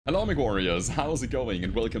Hello Mech Warriors, how's it going?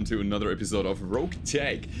 And welcome to another episode of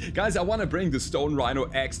Roguetech. Guys, I want to bring the Stone Rhino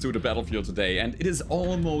X to the battlefield today, and it is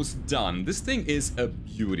almost done. This thing is a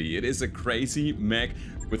beauty. It is a crazy mech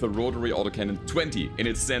with a rotary autocannon 20 in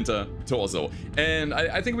its center torso. And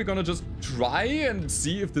I think we're gonna just try and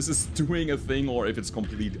see if this is doing a thing or if it's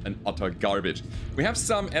complete and utter garbage. We have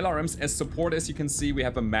some LRMs as support, as you can see. We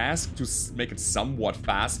have a mask to make it somewhat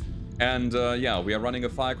fast. And yeah, we are running a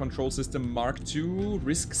fire control system Mark II,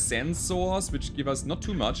 risk sensors, which give us not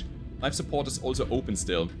too much. Life support is also open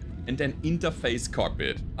still. And then interface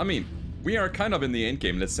cockpit. I mean, we are kind of in the end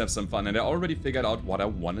game. Let's have some fun. And I already figured out what I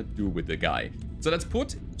want to do with the guy. So let's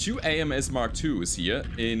put two AMS Mark IIs here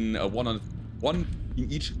in one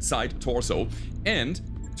in each side torso. And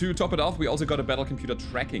to top it off, we also got a battle computer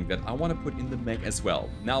tracking that I want to put in the mech as well.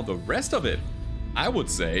 Now the rest of it, I would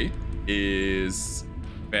say, is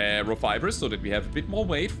ferrofibers, so that we have a bit more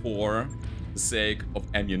weight for the sake of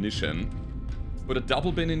ammunition. Put a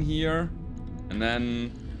double bin in here, and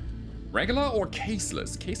then regular or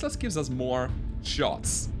caseless? Caseless gives us more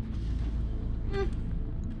shots.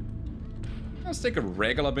 Let's take a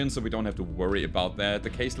regular bin so we don't have to worry about that. The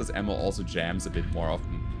caseless ammo also jams a bit more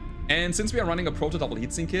often. And since we are running a proto double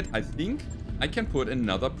heatsink kit, I think I can put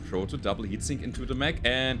another proto double heatsink into the mech,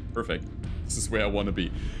 and perfect. This is where I want to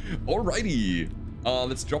be. Alrighty.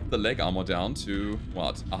 Let's drop the leg armor down to,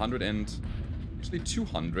 what, 100 and... actually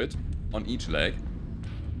 200 on each leg.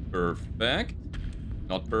 Perfect.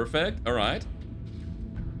 Not perfect. Alright.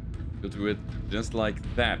 We'll do it just like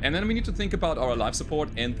that. And then we need to think about our life support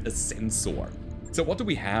and a sensor. So what do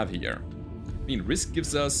we have here? I mean, risk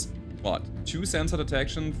gives us, what, 2 sensor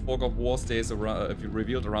detection. Fog of War stays around, if you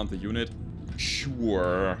revealed around the unit.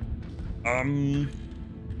 Sure.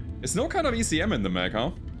 There's no kind of ECM in the mech,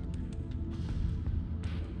 huh?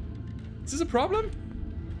 Is this a problem?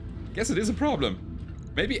 Guess it is a problem.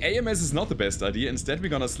 Maybe AMS is not the best idea. Instead, we're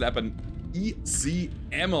gonna slap an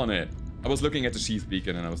ECM on it. I was looking at the sheath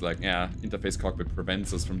beacon and I was like, yeah, interface cockpit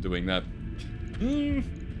prevents us from doing that.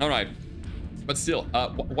 Alright. But still,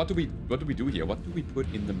 what do we do here? What do we put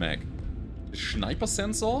in the mech? The sniper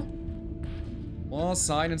sensor? More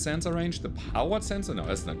sight and sensor range? The powered sensor? No,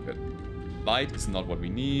 that's not good. Light is not what we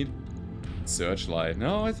need. Searchlight.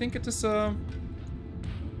 No, I think it is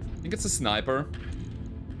I think it's a sniper.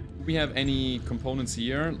 Do we have any components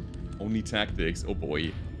here? Only tactics. Oh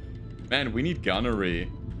boy. Man, we need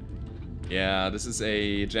gunnery. Yeah, this is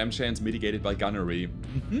a jam chance mitigated by gunnery.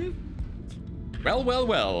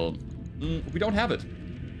 Well. We don't have it.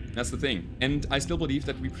 That's the thing. And I still believe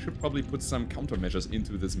that we should probably put some countermeasures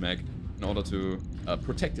into this mech in order to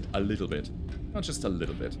protect it a little bit. Not just a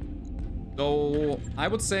little bit. So, I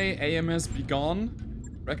would say AMS be gone.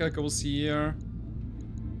 Wrecker goes here.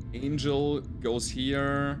 Angel goes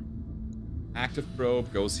here. Active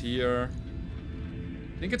probe goes here.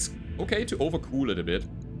 I think it's okay to overcool it a bit.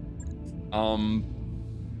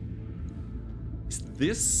 Is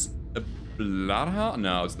this a bloodhound?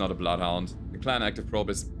 No, it's not a bloodhound. The clan active probe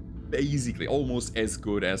is basically almost as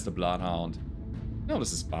good as the bloodhound. No,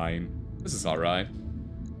 this is fine. This is alright.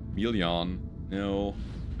 Million. No.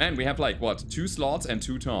 Man, we have like, what, 2 slots and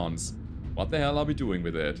 2 tons. What the hell are we doing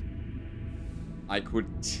with it? I could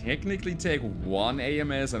technically take 1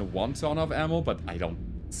 AMS and 1 ton of ammo, but I don't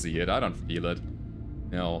see it. I don't feel it.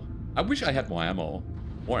 No. I wish I had more ammo.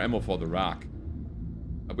 More ammo for the RAC.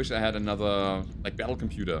 I wish I had another, like, battle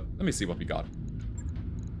computer. Let me see what we got.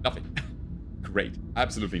 Nothing. Great.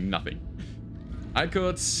 Absolutely nothing. I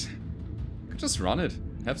could just run it.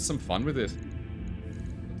 Have some fun with it.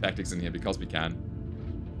 Tactics in here because we can.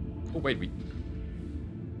 Oh, wait,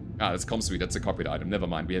 Ah, that's comm suite, that's a cockpit item. Never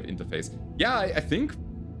mind, we have interface. Yeah, I think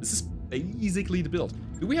this is basically the build.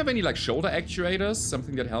 Do we have any, like, shoulder actuators?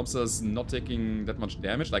 Something that helps us not taking that much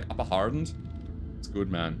damage? Like upper hardened? It's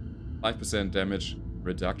good, man. 5% damage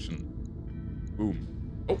reduction. Boom.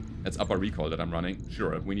 Oh, that's upper recoil that I'm running.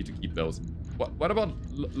 Sure, we need to keep those. What about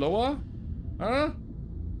lower? Huh?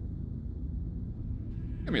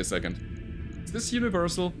 Give me a second. Is this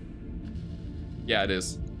universal? Yeah, it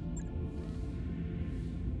is.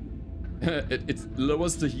 It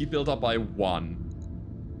lowers the heat buildup by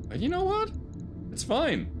 1. But you know what? It's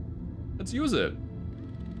fine. Let's use it.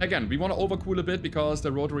 Again, we want to overcool a bit because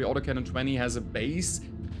the rotary autocannon 20 has a base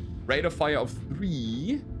rate of fire of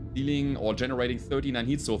 3, dealing or generating 39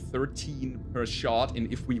 heat, so 13 per shot.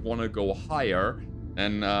 And if we want to go higher,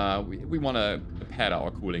 then we want to pad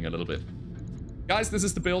our cooling a little bit. Guys, this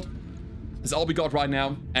is the build. This is all we got right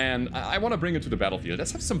now, and I want to bring it to the battlefield.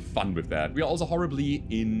 Let's have some fun with that. We are also horribly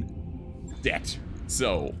in debt.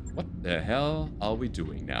 So, what the hell are we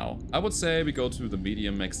doing now? I would say we go to the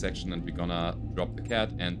medium mech section and we're gonna drop the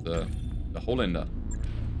cat and the Hollander.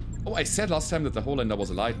 Oh, I said last time that the Hollander was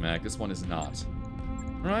a light mech. This one is not.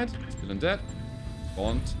 Alright, still in debt.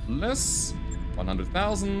 Bondless.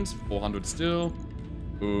 100,000. 400 still.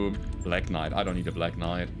 Boom. Black Knight. I don't need a Black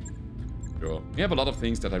Knight. Sure. We have a lot of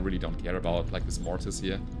things that I really don't care about, like this Mortis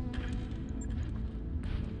here.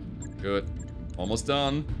 Good. Almost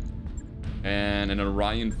done. And an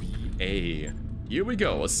Orion VA. Here we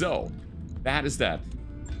go. So, that is that.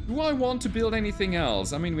 Do I want to build anything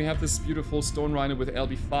else? I mean, we have this beautiful Stone Rhino with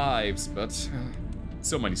LB5s, but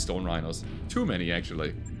so many Stone Rhinos. Too many,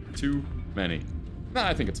 actually. Too many. Nah,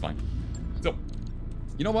 I think it's fine. So,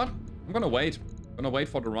 you know what? I'm gonna wait. I'm gonna wait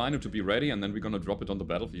for the Rhino to be ready, and then we're gonna drop it on the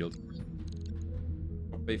battlefield.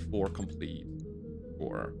 Drop Bay 4 complete.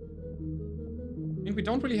 4. I mean, we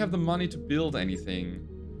don't really have the money to build anything.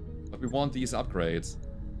 But we want these upgrades.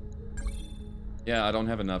 Yeah, I don't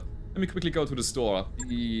have enough. Let me quickly go to the store.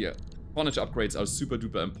 The tonnage upgrades are super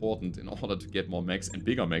duper important in order to get more mechs and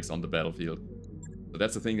bigger mechs on the battlefield. So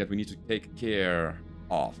that's the thing that we need to take care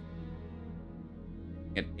of.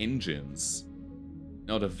 And engines.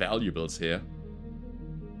 Now the valuables here.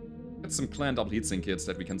 Get some clan double heatsink kits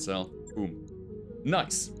that we can sell. Boom.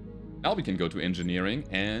 Nice. Now we can go to engineering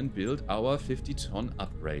and build our 50-ton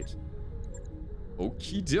upgrade.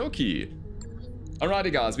 Okie dokie.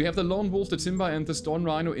 Alrighty guys, we have the Lone Wolf, the Timber, and the Stone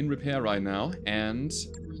Rhino in repair right now. And...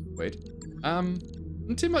 wait.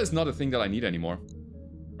 Timber is not a thing that I need anymore.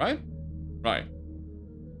 Right? Right.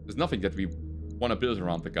 There's nothing that we want to build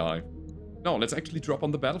around the guy. No, let's actually drop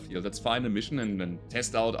on the battlefield. Let's find a mission and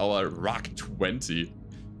test out our RAC-20.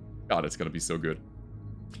 God, it's gonna be so good.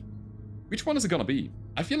 Which one is it gonna be?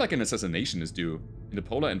 I feel like an assassination is due. In the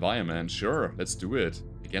polar environment, sure, let's do it.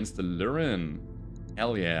 Against the Lurin.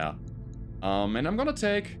 Hell yeah. And I'm gonna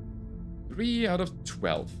take 3 out of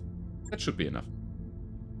 12. That should be enough.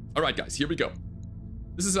 Alright guys, here we go.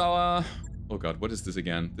 This is our... oh god, what is this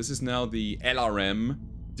again? This is now the LRM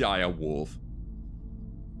Direwolf.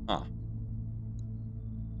 Ah.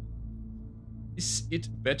 Is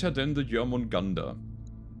it better than the Jormungandr?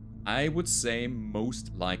 I would say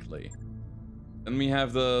most likely. Then we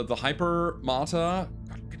have the Hyper Martyr.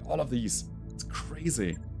 God, look at all of these. It's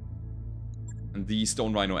crazy. And the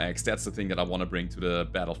Stone Rhino X, that's the thing that I want to bring to the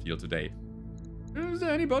battlefield today. Is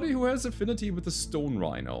there anybody who has affinity with the Stone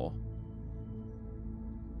Rhino?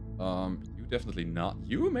 You definitely not.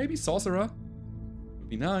 You, maybe Sorcerer? Would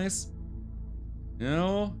be nice.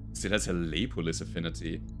 No? Still has a Lepolis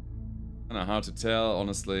affinity. Kinda hard to tell,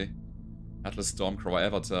 honestly. Atlas Stormcrow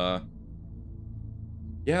Avatar.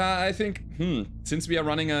 Yeah, I think, since we are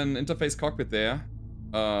running an interface cockpit there,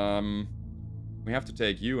 we have to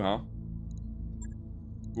take you, huh?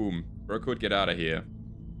 Boom. Burkwood, get out of here.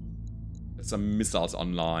 There's some missiles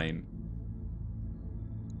online.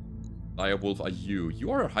 Direwolf are you.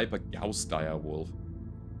 You are a Hyper Gauss Direwolf.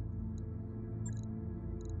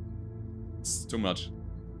 It's too much.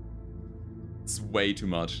 It's way too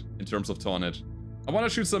much in terms of tonnage. I want to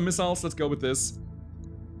shoot some missiles. Let's go with this.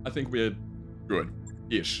 I think we're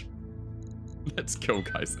good-ish. Let's go,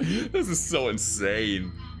 guys. This is so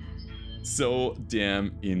insane. So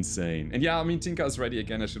damn insane. And yeah, I mean, Tinka is ready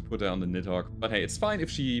again. I should put her on the Nidhogg. But hey, it's fine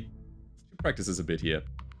if she practices a bit here.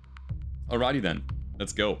 Alrighty then.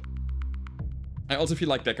 Let's go. I also feel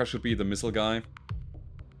like Decker should be the missile guy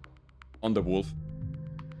on the Wolf.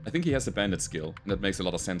 I think he has a bandit skill, and that makes a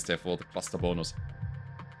lot of sense there for the cluster bonus.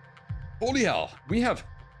 Holy hell, we have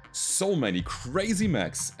so many crazy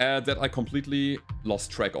mechs that I completely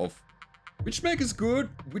lost track of. Which mech is good?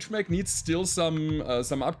 Which mech needs still some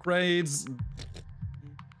upgrades?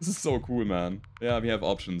 This is so cool, man. Yeah, we have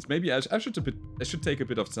options. Maybe I should take a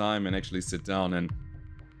bit of time and actually sit down and,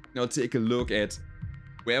 you know, take a look at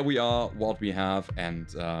where we are, what we have,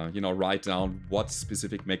 and you know, write down what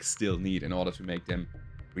specific mechs still need in order to make them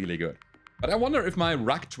really good. But I wonder if my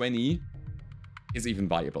RAC-20 is even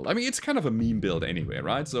viable. I mean, it's kind of a meme build anyway,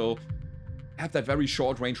 right? So have that very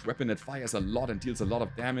short-range weapon that fires a lot and deals a lot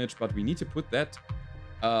of damage, but we need to put that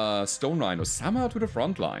Stone Rhino somehow to the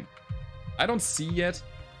front line. I don't see yet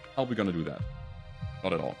how we're gonna do that.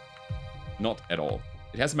 Not at all. Not at all.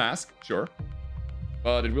 It has mask, sure.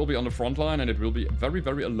 But it will be on the front line and it will be very,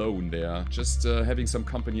 very alone there. Just having some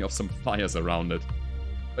company of some flyers around it.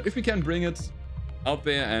 But if we can bring it out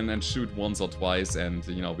there and shoot once or twice and,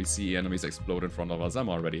 you know, we see enemies explode in front of us, I'm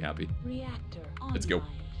already happy. Reactor online. Let's go.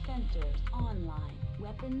 Sensors online.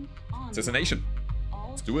 Weapons online. Assassination.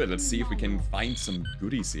 Let's do it. Let's see if we can find some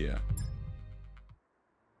goodies here.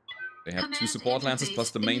 They have 2 support lances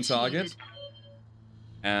plus the main target.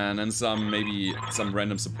 And then maybe some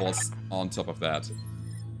random supports on top of that.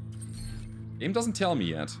 Game doesn't tell me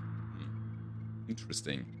yet.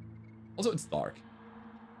 Interesting. Also, it's dark.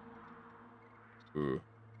 Ooh.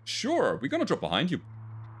 Sure, we're gonna drop behind you.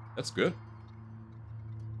 That's good.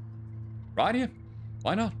 Right here.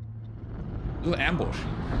 Why not? Little ambush.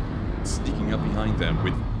 Sneaking up behind them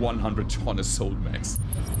with 100-ton assault mechs.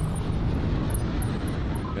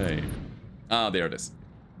 Okay. Ah, there it is.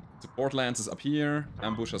 Support lances up here.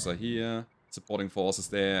 Ambushers are here. Supporting forces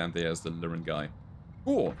there. And there's the Lyran guy.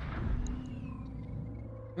 Cool.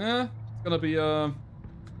 Yeah, it's gonna be a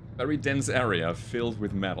very dense area filled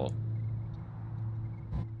with metal.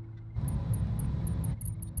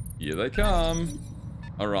 Here they come.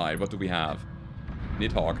 Alright, what do we have?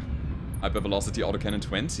 Nidhogg. Hypervelocity Autocannon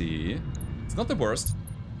 20. It's not the worst.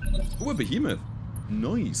 Oh, a behemoth.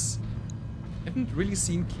 Nice. Haven't really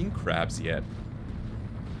seen king crabs yet.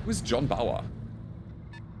 Who is John Bauer?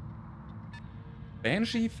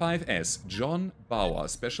 Banshee 5S. John Bauer.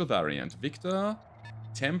 Special variant. Victor.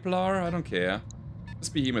 Templar. I don't care. This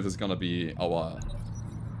behemoth is gonna be our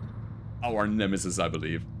nemesis, I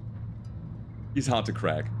believe. He's hard to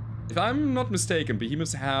crack. If I'm not mistaken,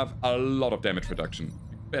 behemoths have a lot of damage reduction.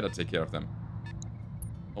 You better take care of them.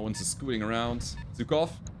 Owens is scooting around.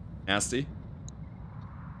 Zukov. Nasty.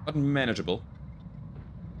 But manageable.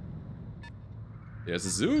 There's a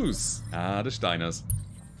Zeus. Ah, the Steiners.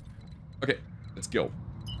 Okay, let's go.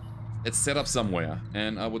 Let's set up somewhere.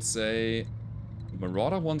 And I would say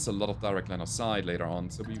Marauder wants a lot of direct line of sight later on.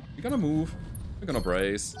 So we're gonna move. We're gonna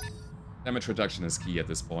brace. Damage reduction is key at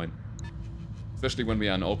this point. Especially when we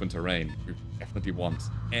are in open terrain. We definitely want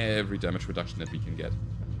every damage reduction that we can get.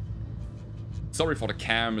 Sorry for the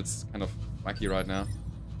cam, it's kind of wacky right now.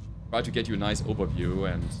 Try to get you a nice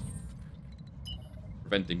overview and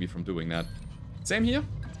preventing me from doing that. Same here.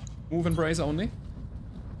 Move and brace only.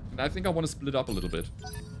 And I think I want to split up a little bit.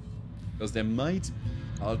 Because there might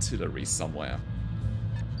be artillery somewhere.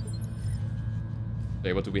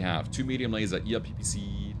 Okay, what do we have? 2 medium laser,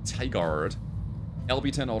 ERPPC, Tigard.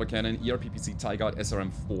 LB-10 autocannon, ERPPC, Tigard,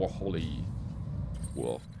 SRM-4, Holy.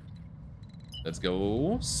 Cool. Let's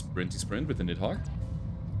go. Sprinty sprint with the Nidhogg.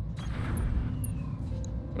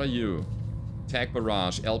 What are you? Tag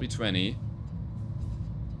Barrage, LB-20.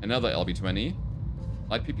 Another LB-20.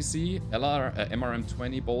 Light PPC,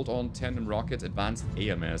 MRM-20, Bolt-on, Tandem Rocket, Advanced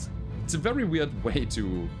AMS. It's a very weird way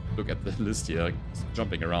to look at the list here,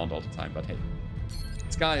 jumping around all the time, but hey.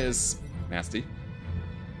 This guy is nasty.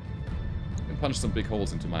 Can punch some big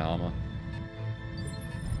holes into my armor.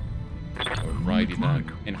 Alrighty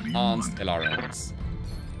then. Enhanced LRMs.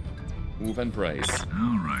 Move and brace.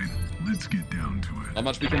 Alright, let's get down to it. Not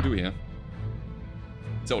much we can do here.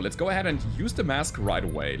 So let's go ahead and use the mask right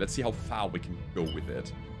away. Let's see how far we can go with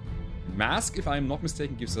it. Mask, if I'm not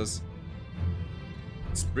mistaken, gives us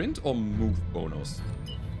sprint or move bonus.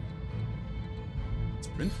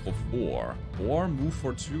 Sprint for 4. Or move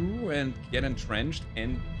for 2 and get entrenched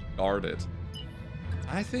and guard it.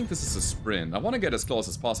 I think this is a sprint. I want to get as close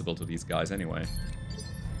as possible to these guys anyway.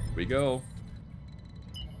 Here we go.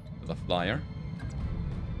 Another flyer.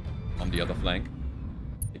 On the other flank.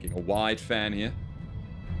 Taking a wide fan here.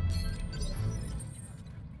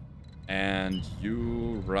 And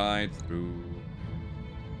you ride through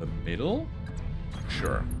the middle?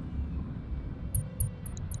 Sure.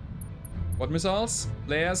 What missiles?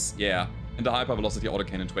 Flares? Yeah. And the Hypervelocity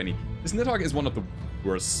Autocannon 20. This Nidhogg is one of the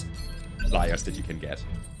worst flyers that you can get.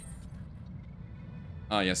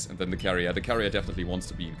 Ah, yes, and then the carrier. The carrier definitely wants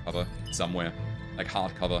to be in cover somewhere. Like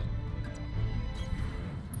hard cover.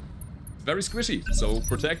 It's very squishy, so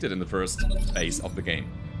protect it in the first phase of the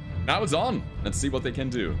game. Now it's on! Let's see what they can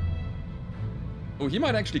do. Oh, he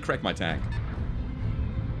might actually crack my tank.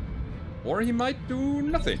 Or he might do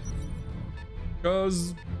nothing.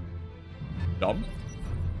 Because... dumb.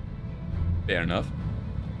 Fair enough.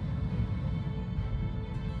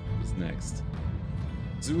 What's next?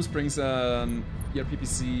 Zeus brings an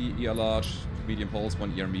ERPPC, ER large, 2 medium pulse,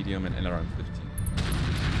 1 ER medium, and LRM 15.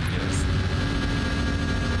 Yes.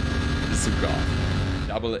 Zukov.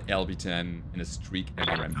 Double LB10 and a streak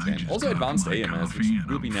MRM 10. Also advanced AMS, which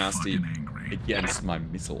will be nasty against my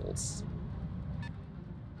missiles.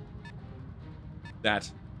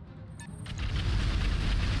 That.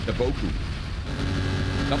 The Boku.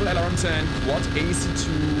 Double LRM 10, quad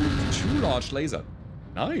AC2, 2 large laser.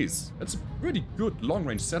 Nice. That's a pretty good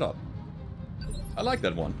long-range setup. I like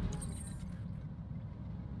that one.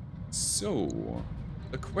 So,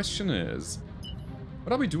 the question is,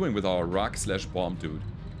 what are we doing with our RAC/bomb dude?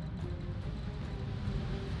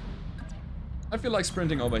 I feel like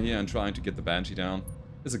sprinting over here and trying to get the Banshee down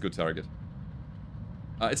is a good target.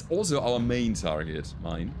 It's also our main target,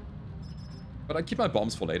 mine. But I keep my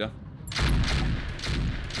bombs for later.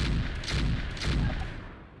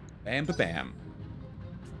 Bam, ba, bam.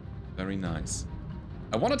 Very nice.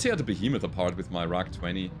 I want to tear the behemoth apart with my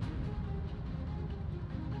RAC-20.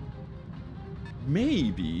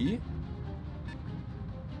 Maybe.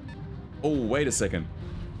 Oh, wait a second.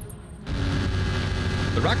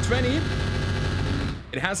 The RAC-20,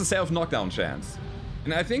 it has a self-knockdown chance.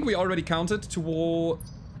 And I think we already counted to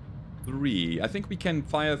 3. I think we can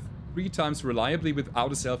fire 3 times reliably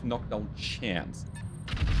without a self-knockdown chance.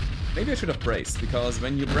 Maybe I should have braced, because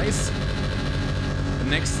when you brace, the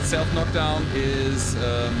next self-knockdown is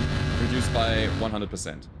reduced by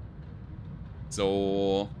 100%.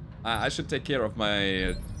 So I should take care of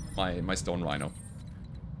my stone rhino.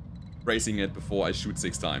 Bracing it before I shoot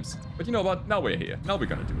 6 times. But you know what? Now we're here. Now we're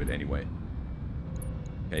gonna do it anyway.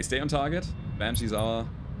 Okay, stay on target. Banshee's our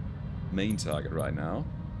main target right now.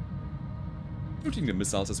 Shooting the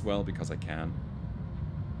missiles as well, because I can.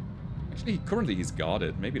 Actually, currently he's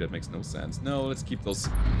guarded. Maybe that makes no sense. No, let's keep those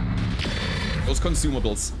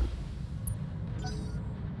consumables.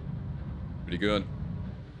 Pretty good.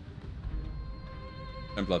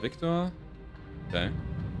 Templar Victor. Okay.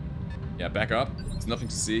 Yeah, back up. There's nothing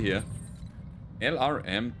to see here.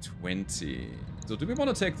 LRM-20. So do we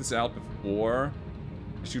want to take this out before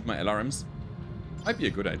I shoot my LRMs? Might be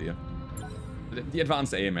a good idea. The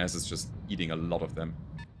advanced AMS is just eating a lot of them.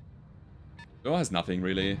 So has nothing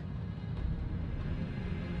really.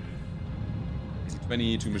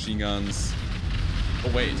 20, 2 machine guns.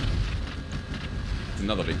 Oh wait. It's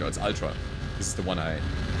another Victor, it's Ultra. This is the one I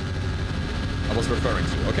was referring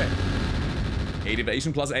to. Okay. 8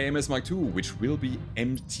 evasion plus AMS Mark II, which will be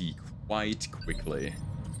empty quite quickly.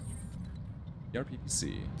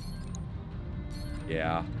 PPC.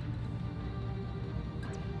 Yeah.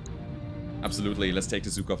 Absolutely, let's take the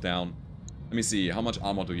Zukov down. Let me see, how much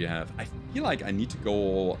armor do you have? I feel like I need to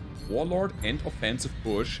go Warlord and offensive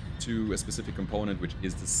push to a specific component, which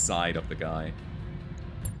is the side of the guy.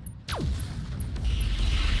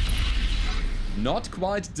 Not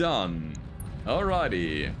quite done.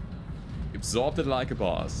 Alrighty. Absorbed it like a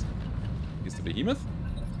boss. Here's the behemoth.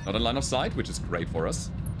 Not in line of sight, which is great for us.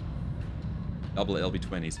 Double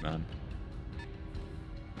LB-20s, man.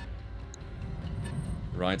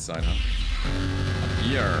 Right side, huh? Up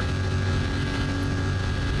here.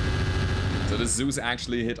 So the Zeus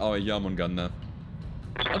actually hit our Yarmungandr.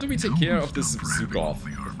 How do we take care of this Zukov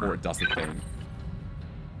before it does the thing?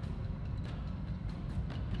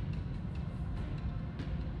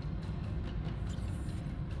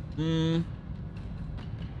 Hmm.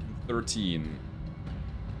 13.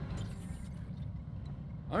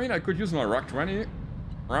 I mean, I could use my RAC-20,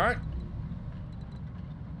 right?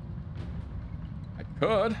 I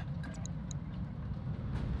could.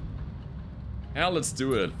 Yeah, let's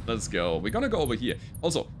do it. Let's go. We're gonna go over here.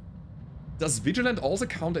 Also, does Vigilant also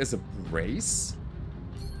count as a brace?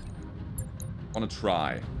 Wanna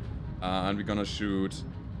try. And we're gonna shoot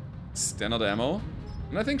standard ammo.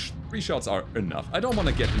 And I think 3 shots are enough. I don't want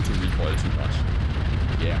to get into recoil too much.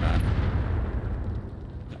 Yeah, man.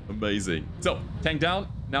 Amazing. So, tank down.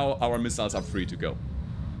 Now our missiles are free to go.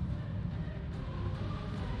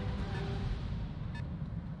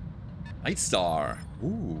 Nightstar.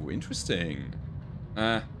 Ooh, interesting.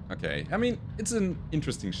 Okay. I mean, it's an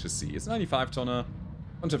interesting chassis. It's a 95-tonner.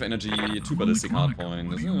 Bunch of energy, 2 ballistic hardpoint.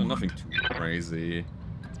 There's nothing too crazy.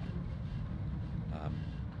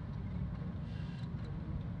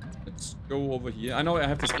 Let's go over here. I know I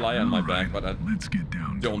have this flyer on my back, but I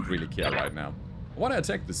don't really care right now. I want to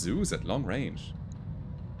attack the Zeus at long range.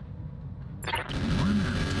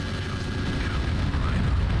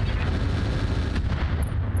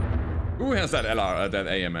 Who has that that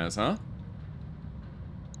AMS, huh?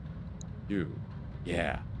 You.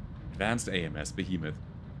 Yeah. Advanced AMS, Behemoth.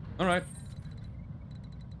 Alright.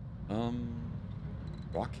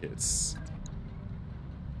 Rockets.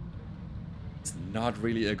 It's not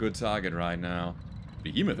really a good target right now.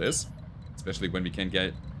 Behemoth is. Especially when we can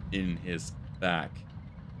get in his back.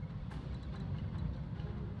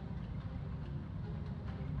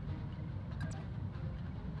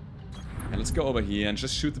 And let's go over here and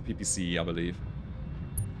just shoot the PPC, I believe.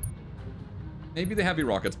 Maybe the heavy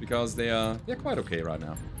rockets, because they're quite okay right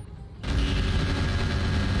now.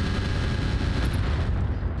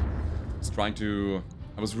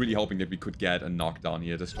 I was really hoping that we could get a knockdown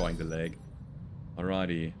here, destroying the leg.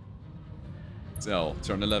 Alrighty. So,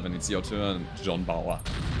 turn 11, it's your turn, John Bauer.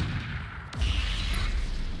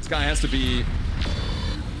 This guy has to be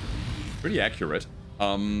pretty accurate.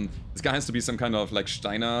 This guy has to be some kind of like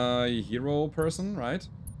Steiner hero person, right?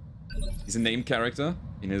 He's a named character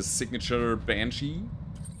in his signature Banshee.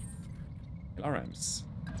 LRMs.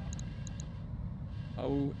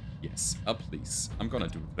 Oh, yes. Please. I'm gonna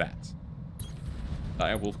do that.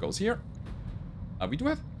 Direwolf goes here. We do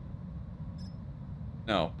have...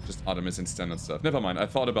 No, just Artemis and standard stuff. Never mind, I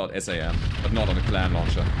thought about SAM, but not on a clan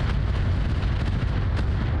launcher.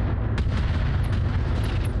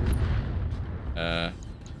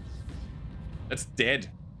 That's dead.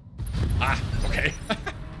 Ah, okay.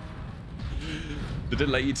 The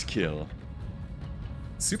delayed kill.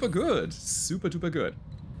 Super good. Super duper good.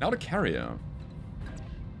 Now the carrier.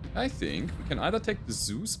 I think we can either take the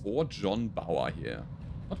Zeus or John Bauer here.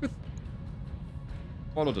 Not with...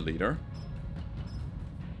 Follow the leader.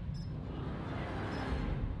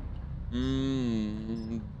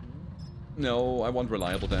 No, I want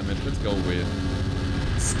reliable damage. Let's go with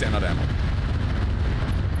standard ammo.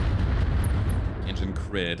 Engine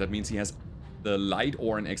crit. That means he has the light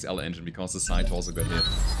or an XL engine because the side also got hit.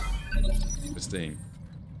 Interesting.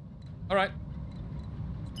 Alright.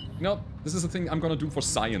 No, this is the thing I'm gonna do for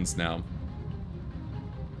science now.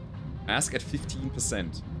 Mask at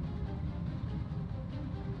 15%.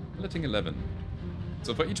 Piloting 11.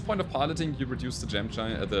 So for each point of piloting, you reduce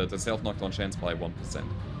the the self-knockdown chance by 1%.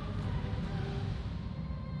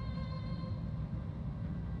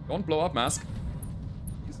 Don't blow up, mask.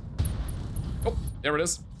 Please. Oh, there it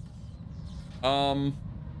is.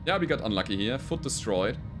 Yeah, we got unlucky here. Foot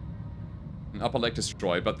destroyed. And upper leg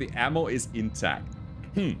destroyed, but the ammo is intact.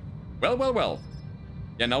 Well, well, well.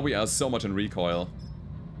 Yeah, now we are so much in recoil.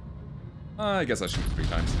 I guess I shoot 3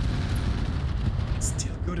 times.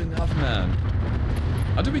 Still good enough, man.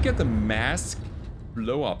 How do we get the mask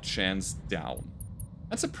blow-up chance down?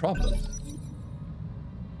 That's a problem.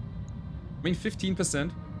 I mean,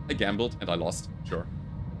 15%. I gambled and I lost. Sure.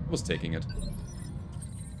 I was taking it.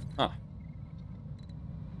 Huh.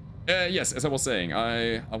 Yes, as I was saying,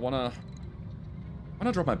 I wanna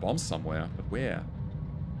drop my bombs somewhere, but where?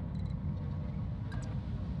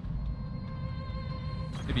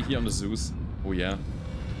 Maybe here on the Zeus. Oh yeah.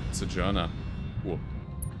 Sojourner. Cool.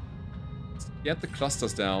 Let's get the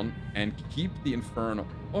clusters down and keep the Inferno.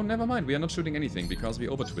 Oh, never mind. We are not shooting anything because we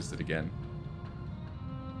over-twisted again.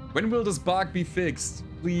 When will this bug be fixed?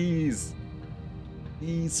 Please.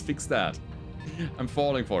 Please fix that. I'm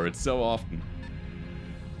falling for it so often.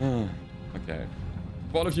 Okay.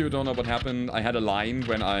 For all of you who don't know what happened, I had a line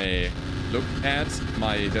when I looked at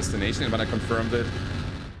my destination, and when I confirmed it,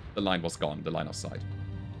 the line was gone, the line of sight.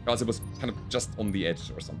 Because it was kind of just on the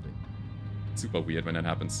edge or something. Super weird when that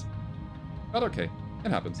happens. But okay,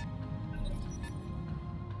 it happens.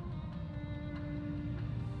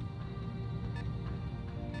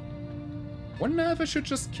 Wonder if I should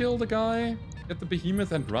just kill the guy, get the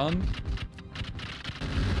behemoth and run.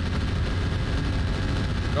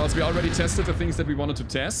 Because we already tested the things that we wanted to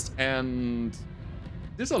test, and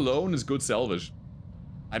this alone is good salvage.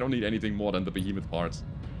 I don't need anything more than the behemoth parts.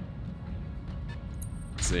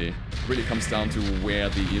 Let's see. It really comes down to where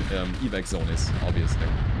the evac zone is, obviously.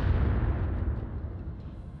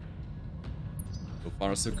 So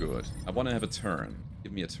far, so good. I want to have a turn.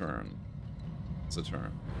 Give me a turn. It's a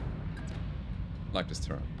turn. I like this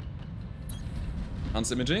turn.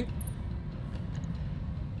 Hans imaging.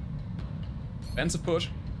 Offensive push.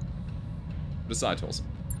 The side torso.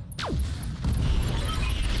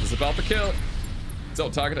 This is about the kill. So,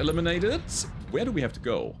 target eliminated. Where do we have to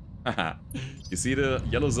go? Haha. You see the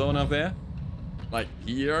yellow zone up there? Like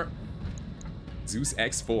here. Zeus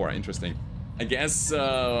X4. Interesting. I guess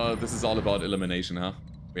this is all about elimination, huh?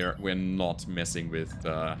 We're not messing with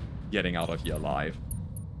getting out of here alive.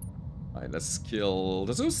 Alright, let's kill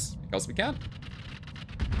the Zeus, because we can.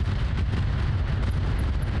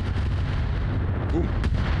 Boom.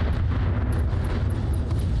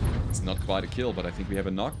 It's not quite a kill, but I think we have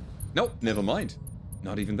a knock. Nope, never mind.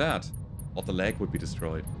 Not even that. Thought the leg would be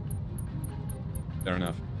destroyed. Fair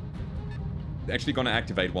enough. It's actually gonna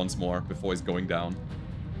activate once more before he's going down.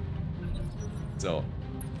 So,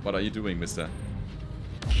 what are you doing, mister?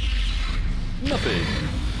 Nothing.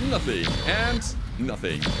 Nothing. And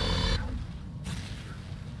nothing.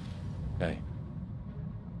 Okay.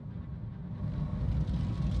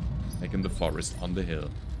 Taking the forest on the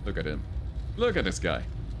hill. Look at him. Look at this guy.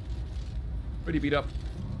 Pretty beat up.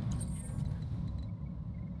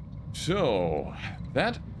 So,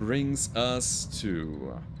 that brings us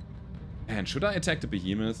to... And should I attack the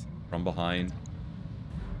behemoth from behind?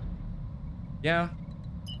 Yeah,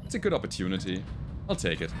 it's a good opportunity. I'll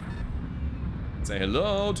take it. Say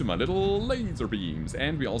hello to my little laser beams.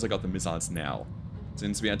 And we also got the missiles now.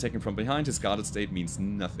 Since we are attacking from behind, his guarded state means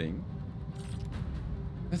nothing.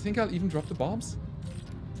 I think I'll even drop the bombs.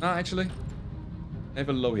 Ah, actually, I have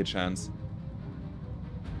a low hit chance.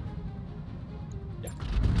 Yeah.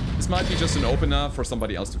 This might be just an opener for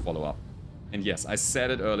somebody else to follow up. And yes, I said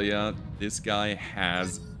it earlier, this guy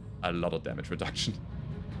has a lot of damage reduction.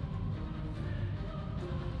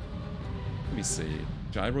 Let me see.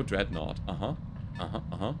 Gyro Dreadnought.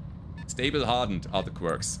 Stable Hardened are the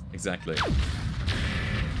quirks. Exactly.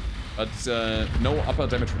 But no upper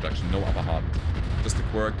damage reduction, no upper hardened. Just the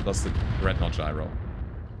quirk plus the Dreadnought Gyro.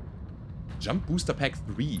 Jump Booster Pack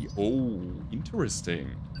 3. Oh,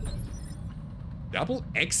 interesting. Double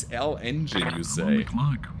XL engine, you say?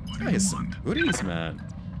 This guy has some goodies, man.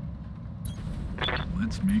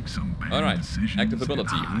 Let's make some bad Alright, decisions. active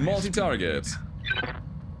ability, multi-target.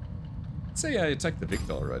 Let's say I attacked the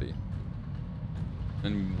Victor already.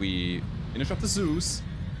 And we finish off the Zeus.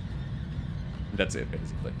 That's it,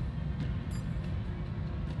 basically.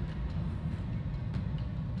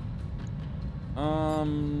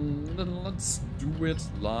 Then let's do it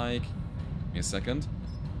like... Give me a second.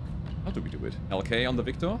 How do we do it? LK on the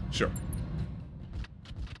Victor? Sure.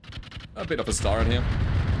 A bit of a start here.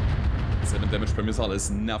 7 damage per missile is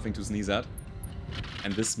nothing to sneeze at.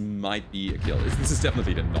 And this might be a kill. This is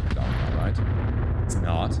definitely the knockdown now, right? It's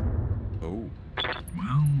not. Oh.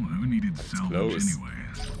 Well, who needed salvage anyways?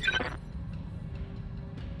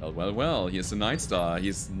 Well. Here's the Night Star.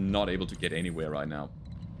 He's not able to get anywhere right now.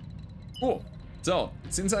 Cool. So,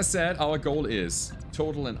 since I said our goal is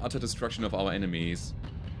total and utter destruction of our enemies,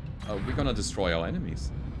 we're gonna destroy our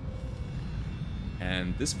enemies.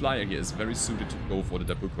 And this flyer here is very suited to go for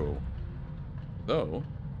the Dabuko. Though...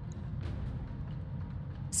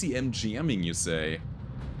 CM jamming, you say?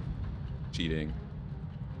 Cheating.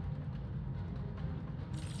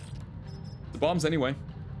 The bombs anyway.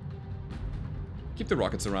 Keep the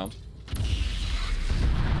rockets around.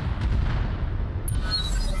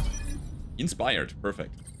 Inspired,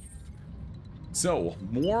 perfect. So,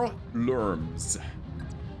 more Lerms.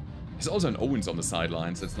 There's also an Owens on the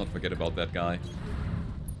sidelines, let's not forget about that guy.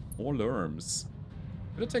 More Lerms.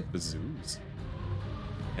 Should I take the Zeus?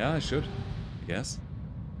 Yeah, I should, I guess.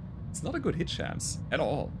 It's not a good hit chance, at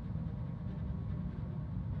all.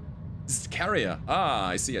 This is Carrier. Ah,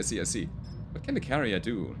 I see. What can the Carrier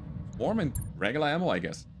do? Swarm and regular ammo, I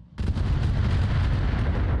guess.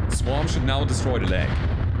 Swarm should now destroy the leg.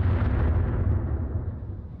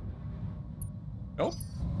 Oh,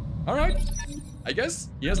 alright. I guess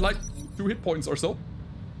he has like 2 hit points or so.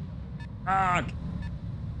 Ah.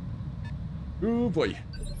 Oh boy.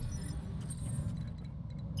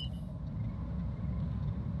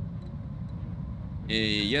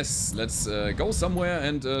 Yes, let's go somewhere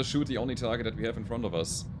and shoot the only target that we have in front of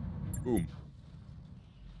us. Boom.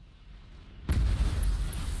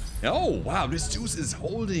 Oh, wow, this Zeus is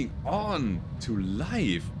holding on to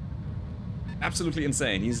life. Absolutely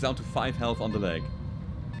insane. He's down to 5 health on the leg.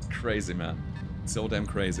 It's crazy, man. So damn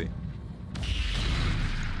crazy.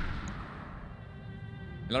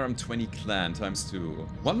 LRM-20 clan times 2.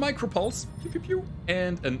 1 micropulse, pew pew pew,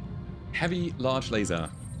 and an heavy large laser.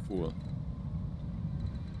 Cool.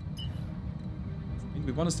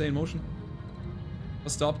 We want to stay in motion.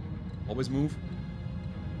 Just stop. Always move.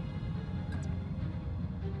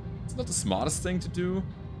 It's not the smartest thing to do.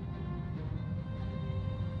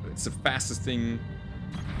 But it's the fastest thing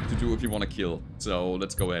to do if you want to kill. So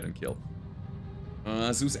let's go ahead and kill.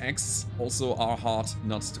 Zeus X also are hard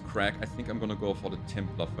nuts to crack. I think I'm gonna go for the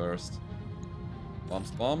Templar first.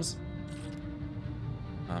 Bombs.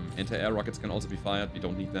 Anti-air rockets can also be fired. We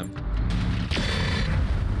don't need them.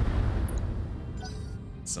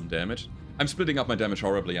 Some damage. I'm splitting up my damage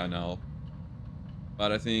horribly, I know.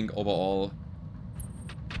 But I think overall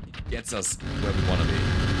it gets us where we want to be.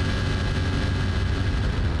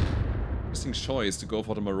 Interesting choice to go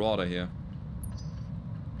for the Marauder here.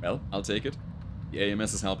 Well, I'll take it. The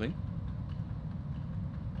AMS is helping.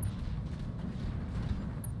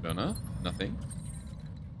 Burner? Nothing.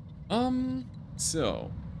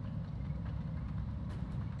 So.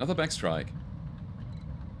 Another backstrike.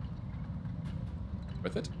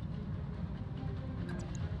 With it.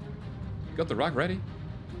 Got the rock ready.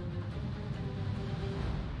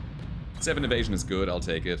 7 evasion is good, I'll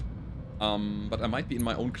take it. But I might be in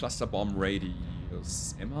my own cluster bomb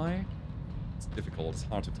radius. Am I? It's difficult, it's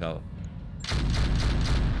hard to tell.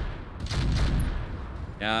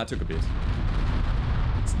 Yeah, it took a bit.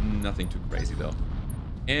 It's nothing too crazy though.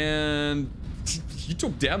 And he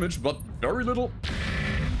took damage, but very little.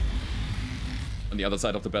 On the other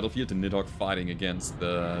side of the battlefield, the Nidhogg fighting against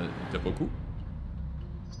the Boku.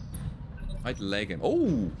 Might lag him.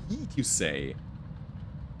 Oh, heat, you say?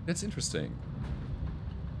 That's interesting.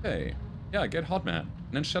 Okay. Yeah, get hot, man.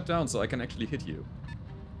 And then shut down so I can actually hit you.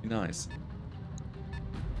 Be nice.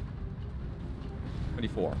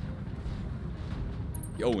 24.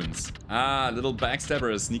 The Owens. Ah, little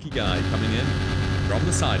backstabber, a sneaky guy coming in from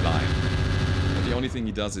the sideline. But the only thing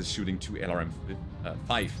he does is shooting 2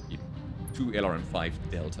 LRM-5 even. 2 LRM-5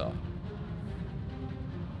 Delta.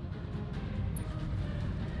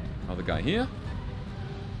 Another guy here.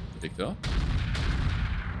 Victor.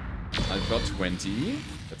 I've got 20.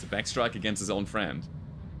 That's a backstrike against his own friend.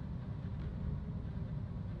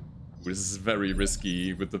 This is very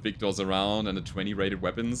risky with the Victors around and the 20 rated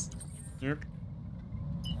weapons. Yep.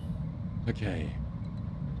 Okay.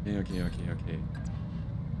 Okay.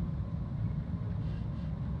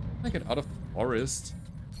 I get out of the forest.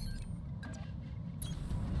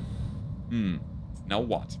 Now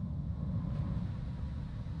what?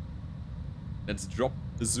 Let's drop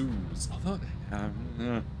the zoos. Although,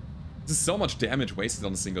 this is so much damage wasted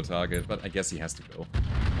on a single target, but I guess he has to go.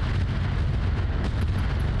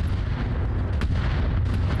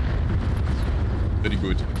 Very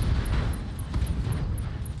good.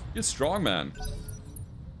 You're strong, man.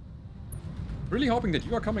 Really hoping that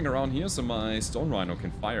you are coming around here so my Stone Rhino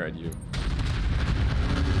can fire at you.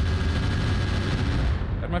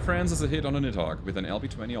 That, my friends, is a hit on a Nidhogg with an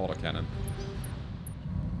LB-20 autocannon.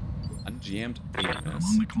 Unjammed AMS. I'm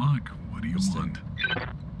on the clock. What do you want?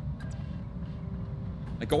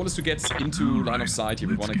 My goal is to get into line of sight here.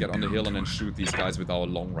 We want to get on the hill and then shoot these guys with our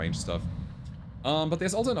long range stuff. But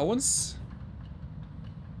there's also an Owens.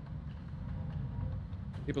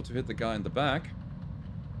 Able to hit the guy in the back.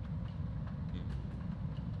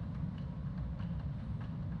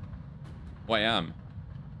 Oh, I am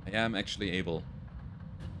actually able.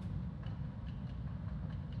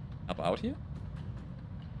 Up out here?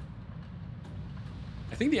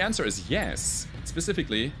 I think the answer is yes.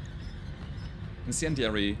 Specifically,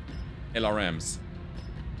 incendiary LRMs.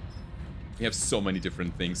 We have so many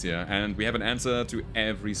different things here, and we have an answer to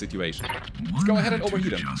every situation. Let's go ahead and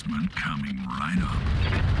overheat him. Adjustment coming right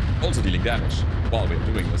up. Also dealing damage while we're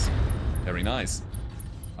doing this. Very nice.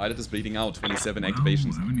 Pilot is bleeding out. 27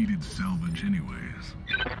 activations. Well, who needed salvage anyways?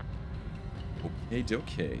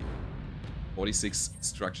 Okay. 46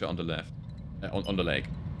 structure on the left. On the leg.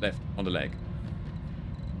 Left on the leg.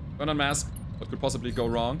 Burn on mask. What could possibly go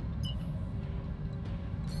wrong?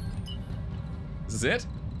 This is it?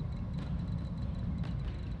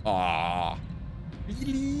 Ah,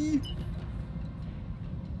 really?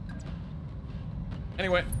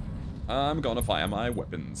 Anyway, I'm gonna fire my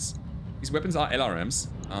weapons. These weapons are LRMs,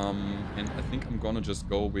 and I think I'm gonna just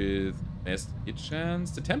go with best hit chance.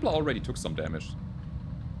 The Templar already took some damage.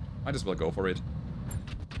 Might as well go for it.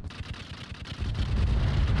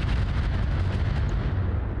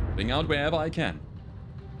 Bring out wherever I can.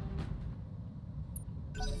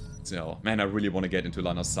 So, man, I really want to get into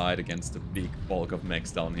line of sight against the big bulk of mechs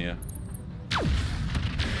down here.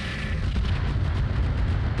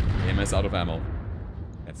 AMS out of ammo.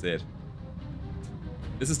 That's it.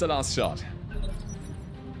 This is the last shot.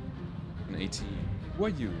 An 18. Who are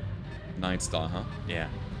you? Night Star, huh? Yeah.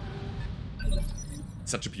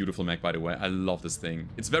 Such a beautiful mech, by the way. I love this thing.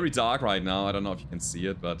 It's very dark right now. I don't know if you can see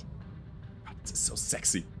it, but God, it's so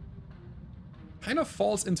sexy. Kind of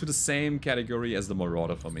falls into the same category as the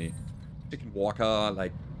Marauder for me. Chicken Walker,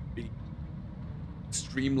 like big,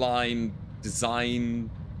 streamlined design,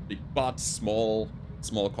 big butt, small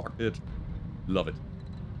cockpit. Love it.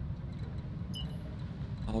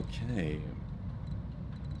 Okay.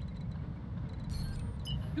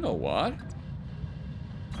 You know what?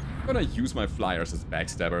 I'm gonna use my flyers as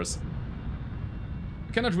backstabbers.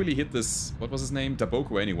 We cannot really hit this, what was his name?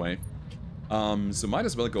 Daboku anyway. So might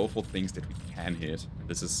as well go for things that we can hit. And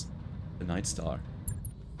this is the Night Star.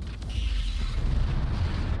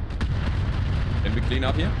 Can we clean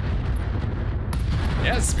up here?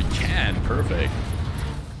 Yes, we can. Perfect.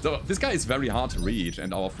 So this guy is very hard to reach,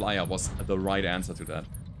 and our flyer was the right answer to that.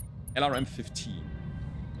 LRM-15.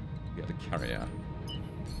 We got a carrier.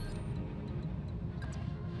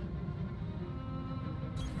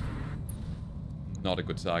 Not a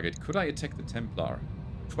good target. Could I attack the Templar?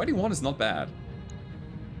 21 is not bad.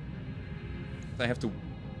 I have to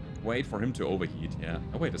wait for him to overheat, yeah.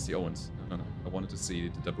 Oh wait, it's the Owens. No. I wanted to see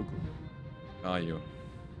the Dabuku. Where are you?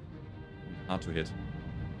 Hard to hit.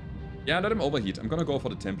 Yeah, let him overheat. I'm gonna go for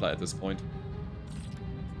the Templar at this point.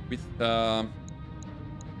 With,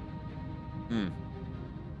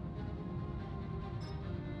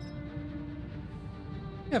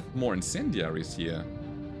 We have more incendiaries here.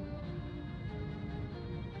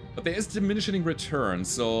 But there is diminishing return,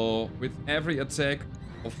 so with every attack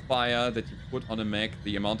of fire that you put on a mech,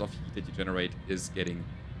 the amount of heat that you generate is getting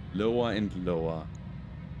lower and lower.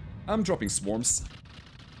 I'm dropping swarms.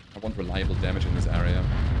 I want reliable damage in this area.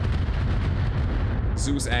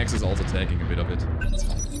 Zeus Axe is also taking a bit of it. That's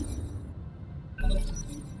fine.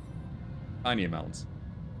 Tiny amounts.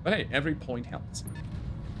 But hey, every point helps.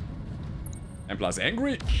 And plus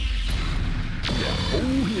angry. Yeah.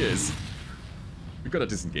 Oh, he is. We gotta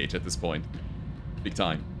disengage at this point. Big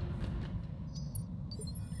time.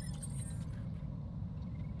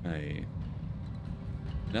 Hey.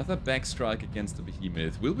 Another backstrike against the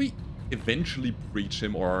behemoth. Will we eventually breach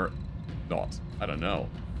him or not? I don't know.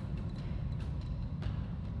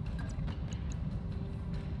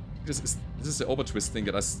 This is the overtwist thing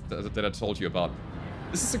that I told you about.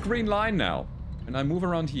 This is a green line now. When I move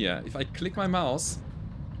around here, if I click my mouse,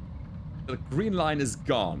 the green line is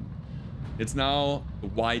gone. It's now the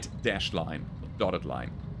white dashed line, the dotted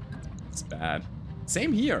line. It's bad.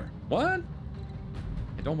 Same here. What?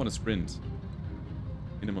 I don't want to sprint.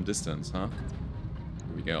 Minimum distance, huh?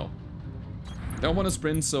 Here we go. I don't want to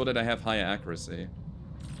sprint so that I have higher accuracy.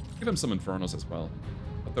 Give him some Infernos as well.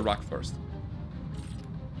 But the RAC first.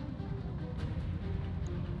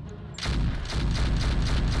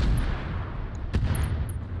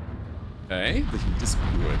 Okay, the heat is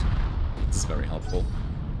good. This is very helpful.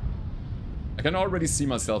 I can already see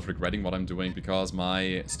myself regretting what I'm doing because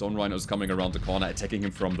my Stone Rhino is coming around the corner, attacking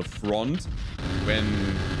him from the front when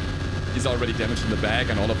he's already damaged in the back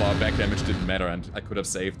and all of our back damage didn't matter and I could have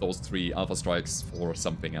saved those 3 Alpha Strikes for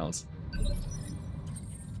something else.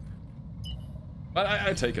 But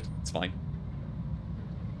I take it. It's fine.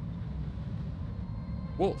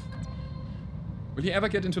 Wolf. Will he ever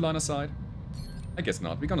get into line of sight? I guess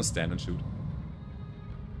not. We're gonna stand and shoot.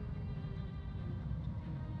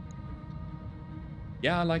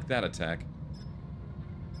 Yeah, I like that attack.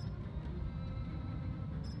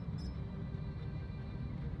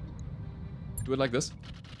 Do it like this.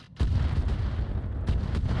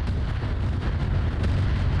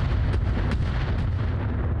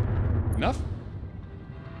 Enough?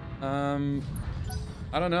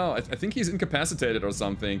 I don't know. I think he's incapacitated or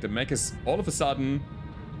something. The mech is all of a sudden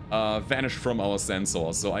vanished from our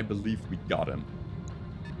sensor, so I believe we got him.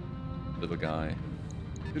 Little guy.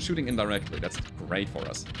 He's shooting indirectly. That's great for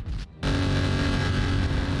us.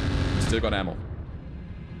 Still got ammo.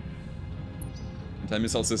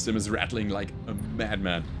 Anti-missile system is rattling like a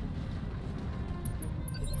madman.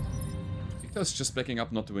 Victor's just backing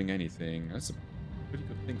up, not doing anything. That's a pretty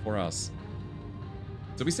good thing for us.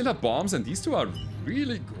 So we still have bombs, and these two are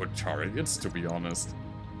really good targets, to be honest.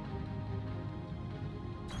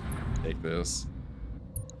 Take this.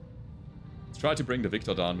 Let's try to bring the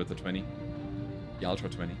Victor down with the 20. The Ultra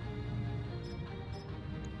 20.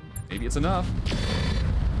 Maybe it's enough.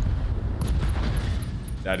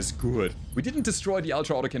 That is good. We didn't destroy the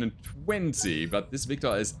Ultra Autocannon 20, but this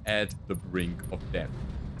Victor is at the brink of death.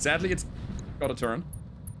 Sadly, it's got a turn.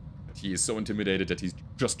 But he is so intimidated that he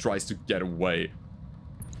just tries to get away.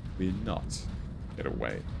 Will not get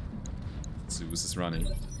away. Zeus is running.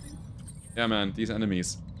 Yeah, man, these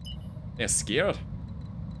enemies. They're scared.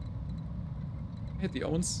 Hit the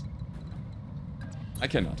Owens. I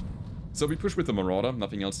cannot. So we push with the Marauder,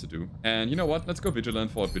 nothing else to do. And you know what? Let's go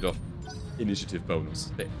Vigilant for a bit of initiative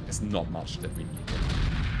bonus. There's not much that we need.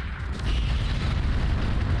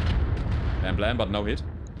 Blam blam, but no hit.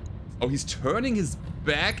 Oh, he's turning his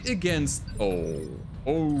back against... Oh.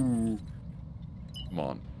 Oh. Come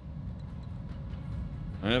on.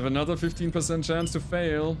 I have another 15% chance to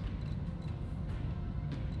fail.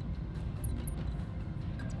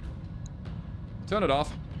 Turn it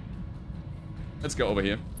off. Let's go over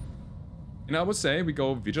here. And I would say we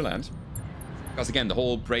go Vigilant. Because again, the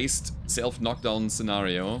whole braced self-knockdown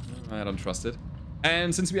scenario, I don't trust it.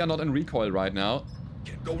 And since we are not in recoil right now,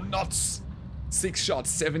 can go nuts. 6 shots,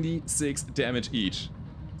 76 damage each.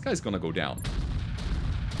 This guy's gonna go down.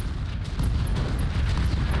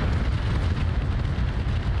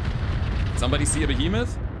 Somebody see a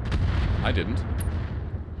behemoth? I didn't.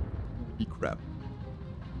 Holy crap.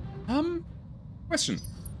 Question.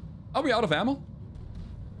 Are we out of ammo?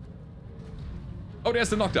 Oh, there's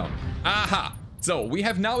the knockdown. Aha! So, we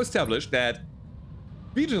have now established that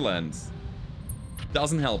Vigilance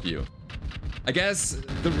doesn't help you. I guess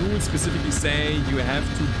the rules specifically say you have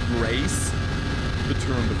to brace the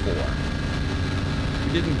turn before.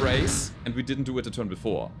 We didn't brace, and we didn't do it the turn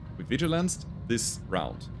before. We Vigilanced this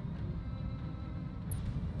round.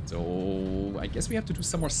 So, I guess we have to do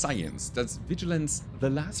some more science. Does Vigilance the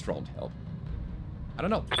last round help? I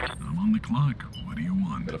don't know. I'm on the clock. What do you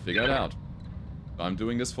want? Gotta figure it out. I'm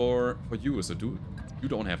doing this for you, so you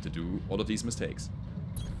don't have to do all of these mistakes.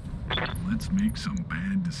 Let's make some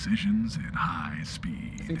bad decisions at high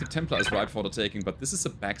speed. I think the Templar is right for the taking, but this is a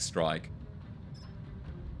backstrike.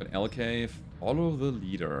 But LK, follow the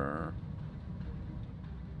leader.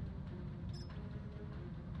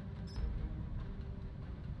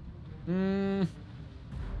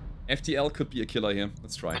 FTL could be a killer here.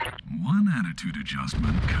 Let's try. One attitude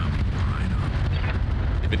adjustment coming right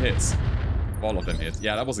up. If it hits. All of them hit.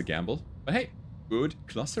 Yeah, that was a gamble. But hey, good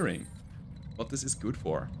clustering. What this is good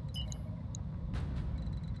for.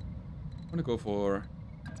 I'm gonna go for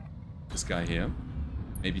this guy here.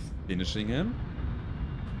 Maybe finishing him.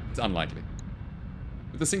 It's unlikely.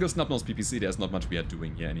 With the single snub-nosed PPC, there's not much we are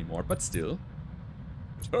doing here anymore, but still.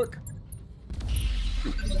 Attack!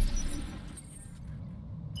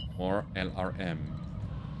 More LRM.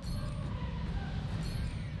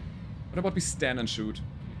 What about we stand and shoot?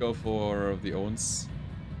 We go for the Owens.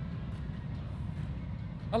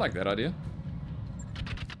 I like that idea.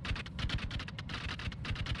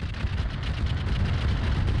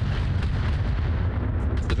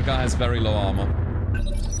 This little guy has very low armor.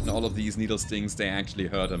 And all of these needle stings, they actually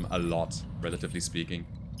hurt him a lot, relatively speaking.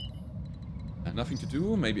 And nothing to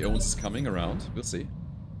do. Maybe Owens is coming around. We'll see.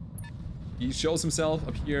 He shows himself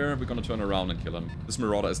up here. We're gonna turn around and kill him. This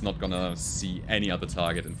Marauder is not gonna see any other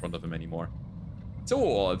target in front of him anymore.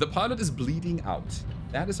 So, the pilot is bleeding out.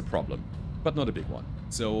 That is a problem, but not a big one.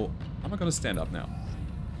 So, I'm not gonna stand up now.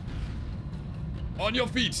 On your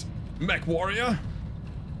feet, mech warrior!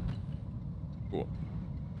 Cool.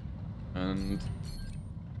 And...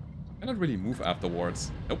 cannot really move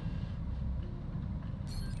afterwards. Nope.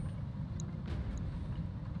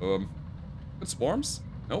 Good swarms?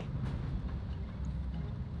 Nope.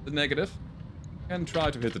 The negative. Can try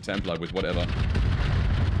to hit the Templar with whatever.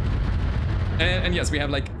 And yes, we have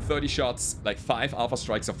like 30 shots, like 5 Alpha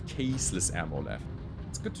Strikes of caseless ammo left.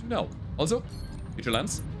 It's good to know. Also,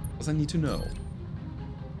 vigilance, because I need to know.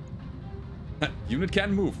 Unit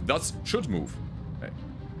can move, thus should move. Okay.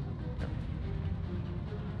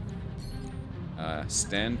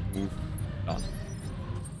 Stand, move, done.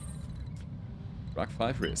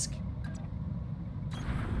 RAC-5 risk.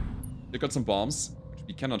 We got some bombs, which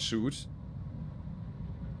we cannot shoot.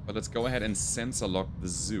 But let's go ahead and sensor lock the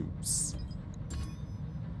Zoops.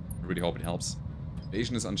 I really hope it helps.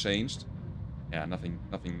 Evasion is unchanged. Yeah, nothing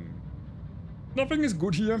is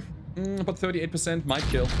good here. But 38% might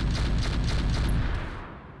kill.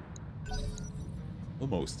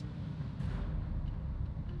 Almost.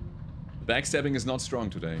 The backstabbing is not strong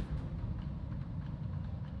today.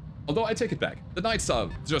 Although I take it back. The Night Star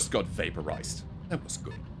just got vaporized. That was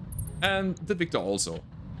good. And the Victor also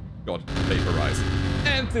got vaporized.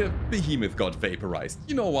 And the Behemoth got vaporized.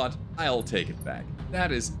 You know what? I'll take it back.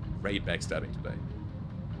 That is great backstabbing today.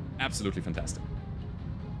 Absolutely fantastic.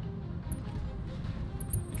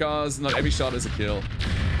 Because not every shot is a kill.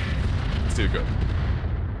 Still good.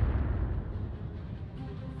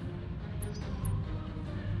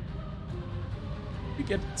 Did we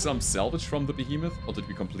get some salvage from the Behemoth, or did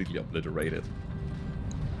we completely obliterate it?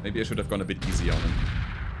 Maybe I should have gone a bit easy on him.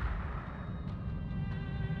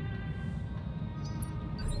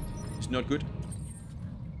 It's not good.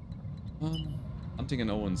 Hunting and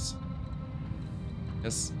Owens.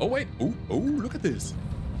 Yes. Oh wait. Oh, look at this.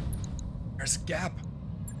 There's a gap.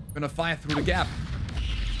 I'm gonna fire through the gap.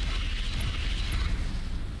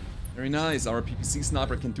 Very nice. Our PPC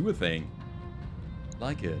sniper can do a thing.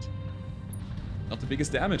 Like it. Not the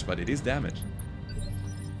biggest damage, but it is damage.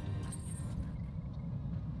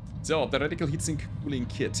 So, the radical heatsink cooling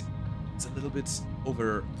kit. It's a little bit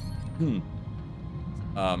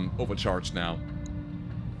overcharged now.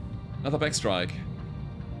 Another backstrike.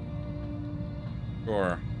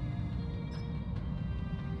 Sure.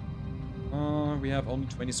 We have only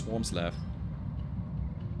 20 swarms left.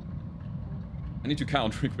 I need to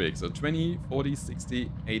count real quick. So 20, 40,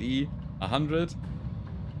 60, 80, 100.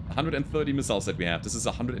 130 missiles that we have. This is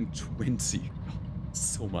 120.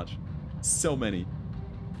 So much. So many.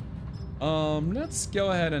 Let's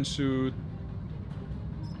go ahead and shoot.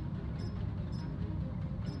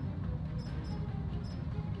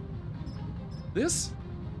 This?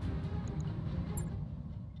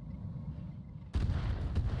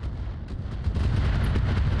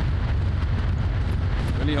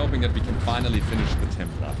 Really hoping that we can finally finish the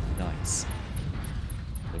Templar. Nice.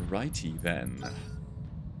 Alrighty then.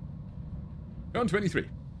 Turn 23.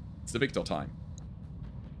 It's the Victor time.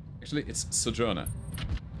 Actually, it's Sojourner.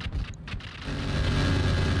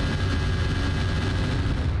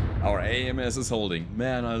 Our AMS is holding.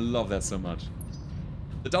 Man, I love that so much.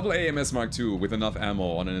 The double AMS Mark II with enough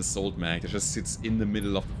ammo on an assault mag that just sits in the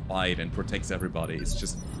middle of the fight and protects everybody. It's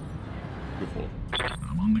just beautiful.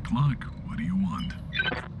 I'm on the clock. What do you want?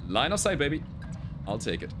 Line of sight, baby. I'll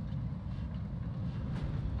take it.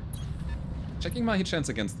 checking my hit chance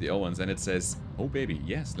against the Owens, and it says, oh baby,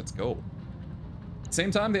 yes, let's go.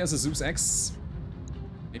 Same time, there's a Zeus X.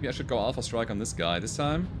 Maybe I should go Alpha Strike on this guy this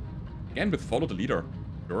time. Again, with follow the leader.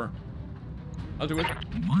 Sure. I'll do it.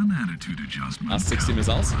 One attitude adjustment. Last 60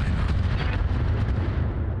 missiles. Not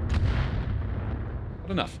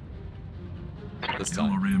enough. This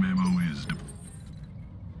time. LRM ammo is...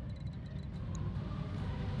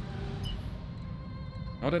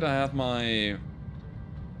 Now that I have my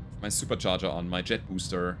supercharger on, my jet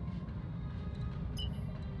booster.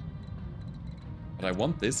 But I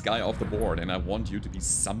want this guy off the board, and I want you to be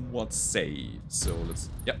somewhat safe. So let's...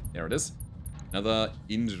 Yep, there it is. Another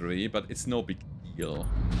injury, but it's no big deal.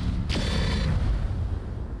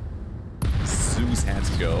 Zeus had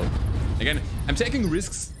to go. Again, I'm taking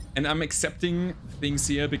risks, and I'm accepting things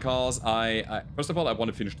here because I first of all, I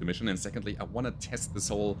want to finish the mission, and secondly, I want to test this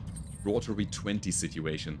whole Rotary 20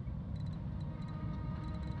 situation.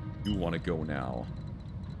 You want to go now.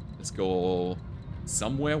 Let's go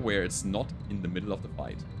somewhere where it's not in the middle of the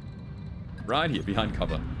fight. Right here, behind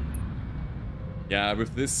cover. Yeah,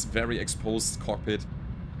 with this very exposed cockpit.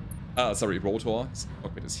 Sorry, rotor. His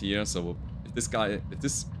cockpit is here, so if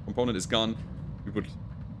this component is gone, we would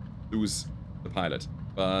lose the pilot.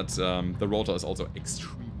 But the rotor is also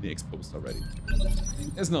extremely exposed already.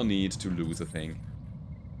 There's no need to lose a thing.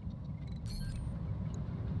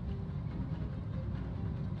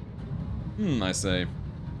 I say.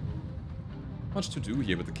 Much to do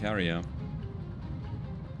here with the carrier.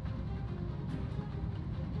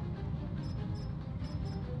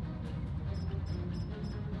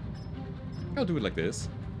 I'll do it like this.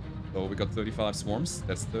 So we got 35 swarms.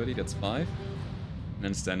 That's 30, that's 5. And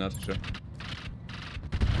then standard, sure.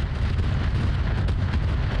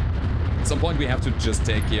 At some point we have to just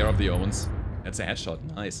take care of the Owens. That's a headshot,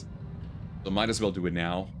 nice. So might as well do it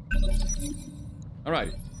now.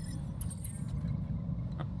 Alrighty.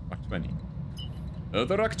 RAC-20.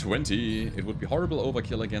 The RAC-20. It would be horrible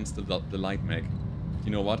overkill against the light mech.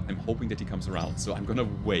 You know what? I'm hoping that he comes around, so I'm gonna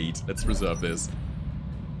wait. Let's reserve this.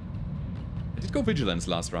 I did go Vigilance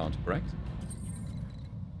last round, correct?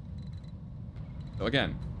 So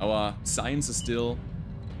again, our science is still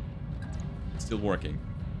working.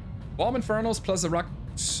 Bomb Infernos plus a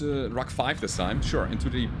RAC-5 this time. Sure, into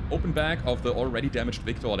the open back of the already damaged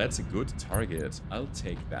Victor. That's a good target. I'll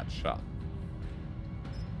take that shot.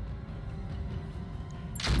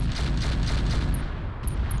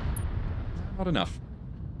 Not enough.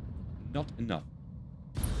 Not enough.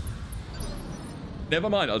 Never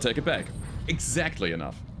mind, I'll take it back. Exactly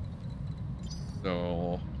enough.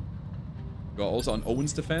 So... Go also on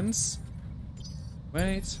Owen's defense.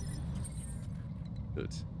 Wait.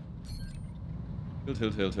 Tilt.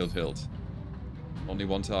 Tilt. Only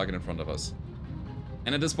one target in front of us.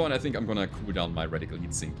 And at this point, I think I'm gonna cool down my radical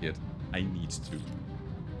heatsink kit. I need to.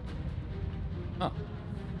 Huh.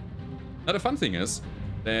 Now the fun thing is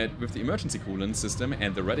that with the emergency coolant system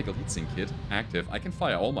and the radical heatsink kit active, I can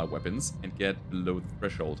fire all my weapons and get below the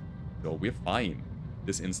threshold. So we're fine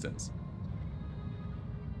this instance.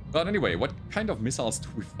 But anyway, what kind of missiles do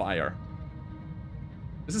we fire?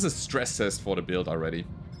 This is a stress test for the build already,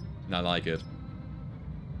 and I like it.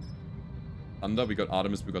 Thunder, we got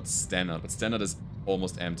Artemis, we got Standard, but Standard is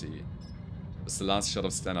almost empty. It's the last shot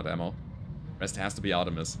of Standard ammo. Rest has to be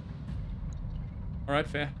Artemis. Alright,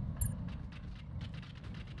 fair.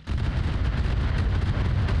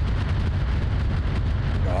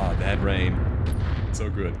 God, that rain. So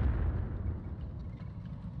good.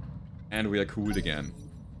 And we are cooled again.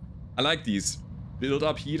 I like these. Build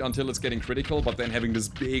up heat until it's getting critical, but then having this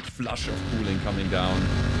big flush of cooling coming down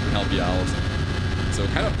to help you out. So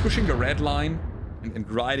kind of pushing the red line and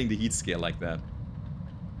riding the heat scale like that.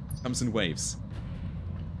 Comes in waves.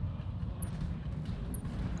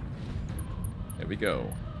 There we go.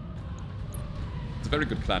 It's a very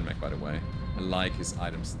good clan mech, by the way. I like his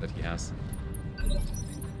items that he has.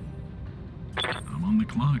 I'm on the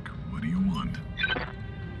clock. What do you want?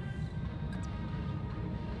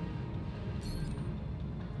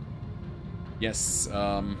 Yes,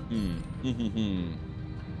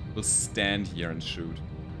 We'll stand here and shoot.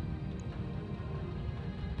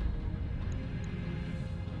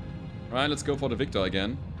 Alright, let's go for the Victor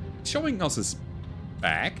again. Showing us his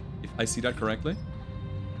back, if I see that correctly.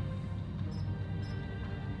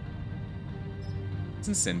 It's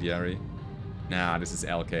incendiary. Nah, this is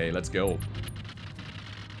LK. Let's go.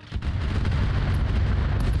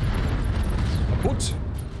 Kaput!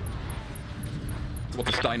 That's what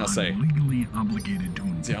the Steiner say. Legally obligated to...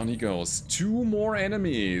 Down he goes. 2 more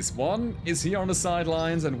enemies. One is here on the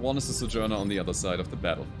sidelines and one is a Sojourner on the other side of the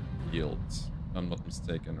battlefield. If I'm not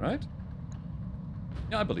mistaken, right?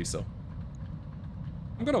 Yeah, I believe so.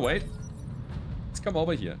 I'm gonna wait. Let's come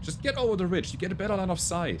over here. Just get over the ridge. You get a better line of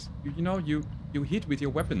sight. You hit with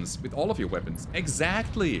your weapons, with all of your weapons.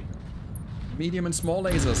 Exactly. Medium and small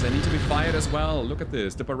lasers, they need to be fired as well. Look at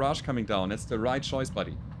this, the barrage coming down. That's the right choice,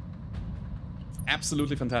 buddy.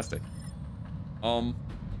 Absolutely fantastic. But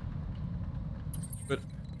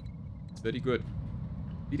it's very good.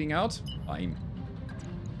 Beating out? Fine.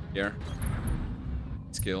 Here.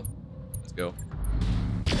 Skill. Let's go.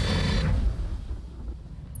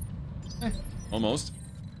 Almost.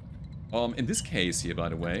 In this case here, by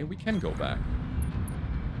the way, we can go back.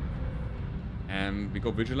 And we go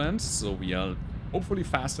Vigilant, so we are hopefully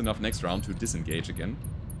fast enough next round to disengage again.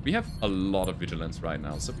 We have a lot of Vigilance right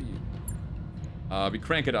now, so we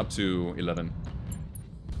crank it up to 11.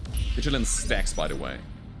 Vigilance stacks, by the way,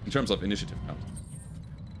 in terms of initiative count.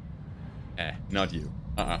 Not you.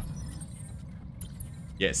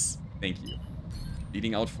 Yes, thank you.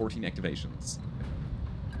 Beating out 14 activations.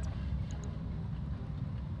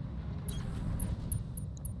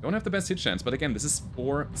 Don't have the best hit chance, but again, this is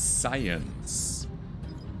for science.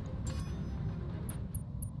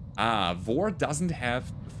 Vor doesn't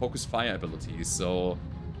have the focus fire ability, so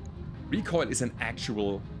recoil is an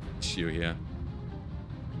actual issue here.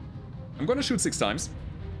 I'm gonna shoot 6 times.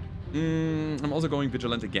 I'm also going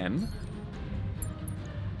Vigilant again.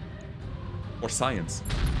 For science.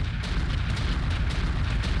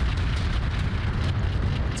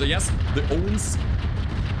 So yes, the Owens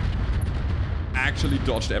actually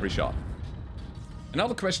dodged every shot. And now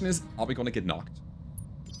the question is, are we gonna get knocked?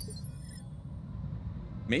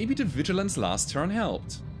 Maybe the Vigilance last turn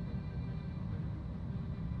helped.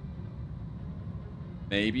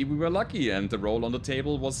 Maybe we were lucky and the roll on the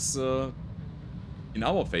table was in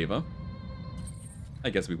our favor. I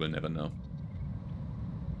guess we will never know.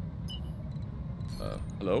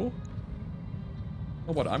 Hello?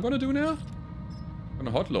 Oh, what I'm gonna do now? I'm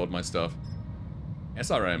gonna hotload my stuff.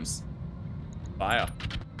 SRMs. Fire.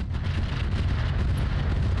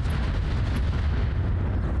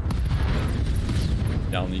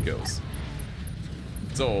 Down he goes.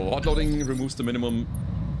 So, hotloading removes the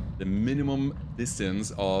minimum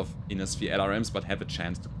distance of inner sphere LRMs, but have a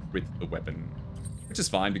chance to crit the weapon. Which is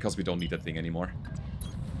fine, because we don't need that thing anymore.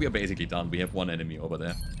 We are basically done. We have one enemy over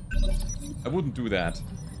there. I wouldn't do that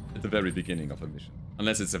at the very beginning of a mission.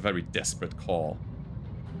 Unless it's a very desperate call.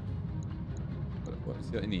 What is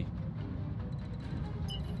there any?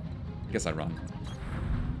 I guess I run.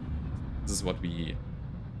 This is what we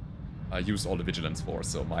use all the Vigilance for,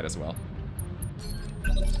 so might as well.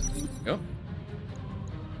 Go.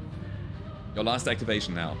 Your last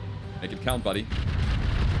activation now. Make it count, buddy.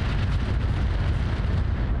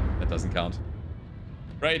 That doesn't count.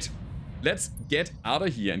 Great. Let's get out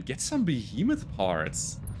of here and get some behemoth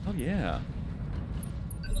parts. Oh yeah.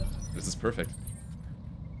 This is perfect.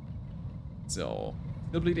 So,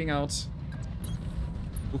 still bleeding out.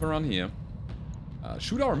 Move around here.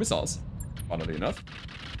 Shoot our missiles. Funnily enough.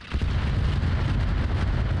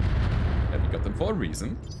 And we got them for a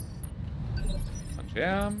reason. Punch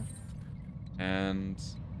him. And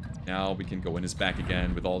now we can go in his back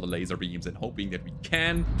again with all the laser beams and hoping that we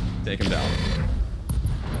can take him down.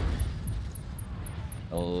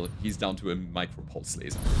 Well, he's down to a micro-pulse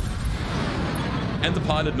laser. And the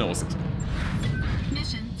pilot knows it.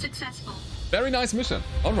 Mission successful. Very nice mission.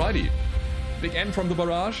 Alrighty. Big N from the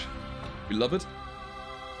barrage. We love it.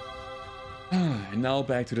 And now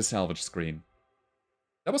back to the salvage screen.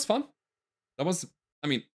 That was fun. That was, I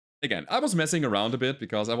mean, again, I was messing around a bit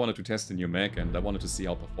because I wanted to test the new mech and I wanted to see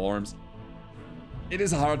how it performs. It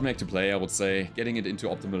is a hard mech to play, I would say. Getting it into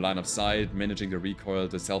optimal line of sight, managing the recoil,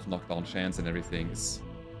 the self-knockdown chance and everything is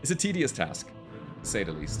a tedious task, to say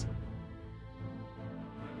the least.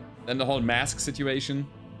 Then the whole mask situation,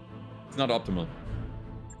 it's not optimal.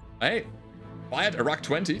 Hey, fired a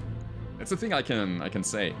RAC-20. That's the thing I can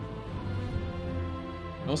say.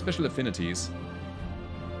 No special affinities.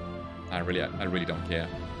 I really don't care.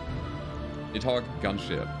 Nidhogg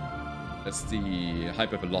gunship. That's the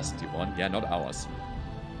hyper velocity one. Yeah, not ours.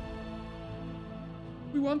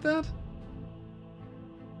 We want that?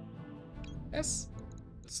 Yes.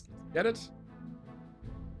 Let's get it.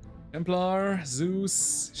 Templar,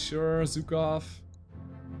 Zeus, sure, Zukov.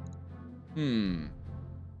 I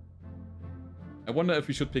wonder if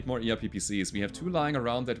we should pick more ERPPCs. We have 2 lying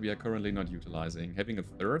around that we are currently not utilizing. Having a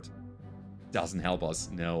 3rd doesn't help us.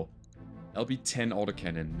 No. LB-10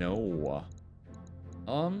 autocannon. No.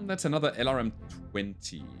 That's another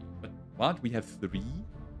LRM-20. But what? We have 3?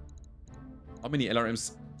 How many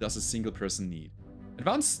LRMs does a single person need?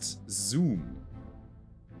 Advanced zoom.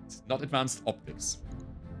 It's not advanced optics.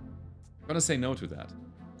 I'm gonna say no to that.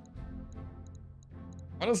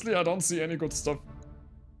 Honestly, I don't see any good stuff.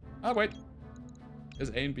 Ah, wait. There's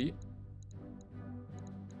A and B.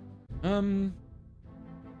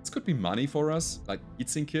 This could be money for us. Like,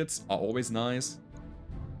 heatsink kits are always nice.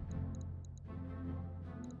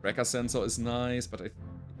 Cracker sensor is nice, but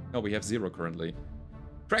no, we have 0 currently.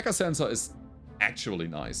 Cracker sensor is actually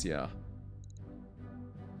nice, yeah.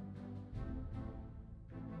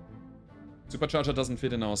 Supercharger doesn't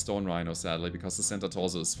fit in our Stone Rhino, sadly, because the center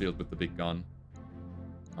torso is filled with the big gun.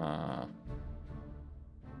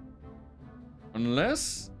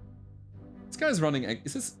 Unless... This guy is running...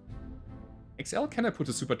 Is this... XL? Can I put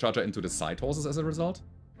a supercharger into the side horses as a result?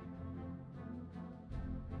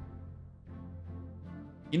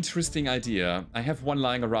 Interesting idea. I have one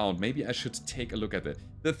lying around. Maybe I should take a look at it.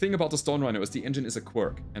 The thing about the Stone Rhino is the engine is a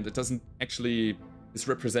quirk, and it doesn't actually... is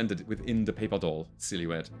represented within the paper doll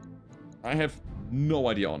silhouette. I have no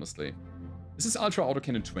idea, honestly. This is Ultra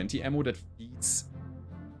Autocannon 20 ammo that feeds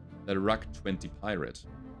the RAC-20 pirate.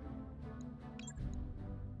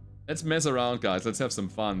 Let's mess around, guys. Let's have some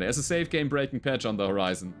fun. There's a safe game breaking patch on the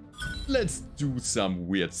horizon. Let's do some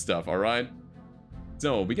weird stuff, alright?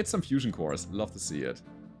 So, we get some fusion cores. Love to see it.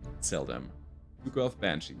 Sell them. Tukoff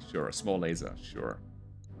Banshee, sure. Small laser, sure.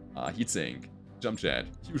 Heatsink, jump jet,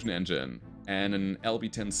 fusion engine, and an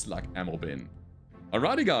LB-10 slug ammo bin.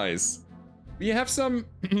 Alrighty, guys. We have some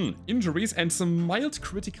injuries and some mild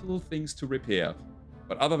critical things to repair.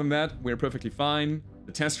 But other than that, we're perfectly fine.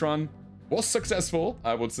 The test run was successful,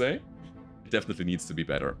 I would say. It definitely needs to be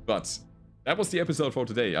better. But that was the episode for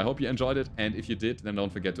today. I hope you enjoyed it. And if you did, then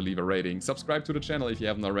don't forget to leave a rating. Subscribe to the channel if you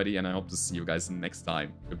haven't already. And I hope to see you guys next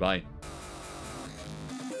time. Goodbye.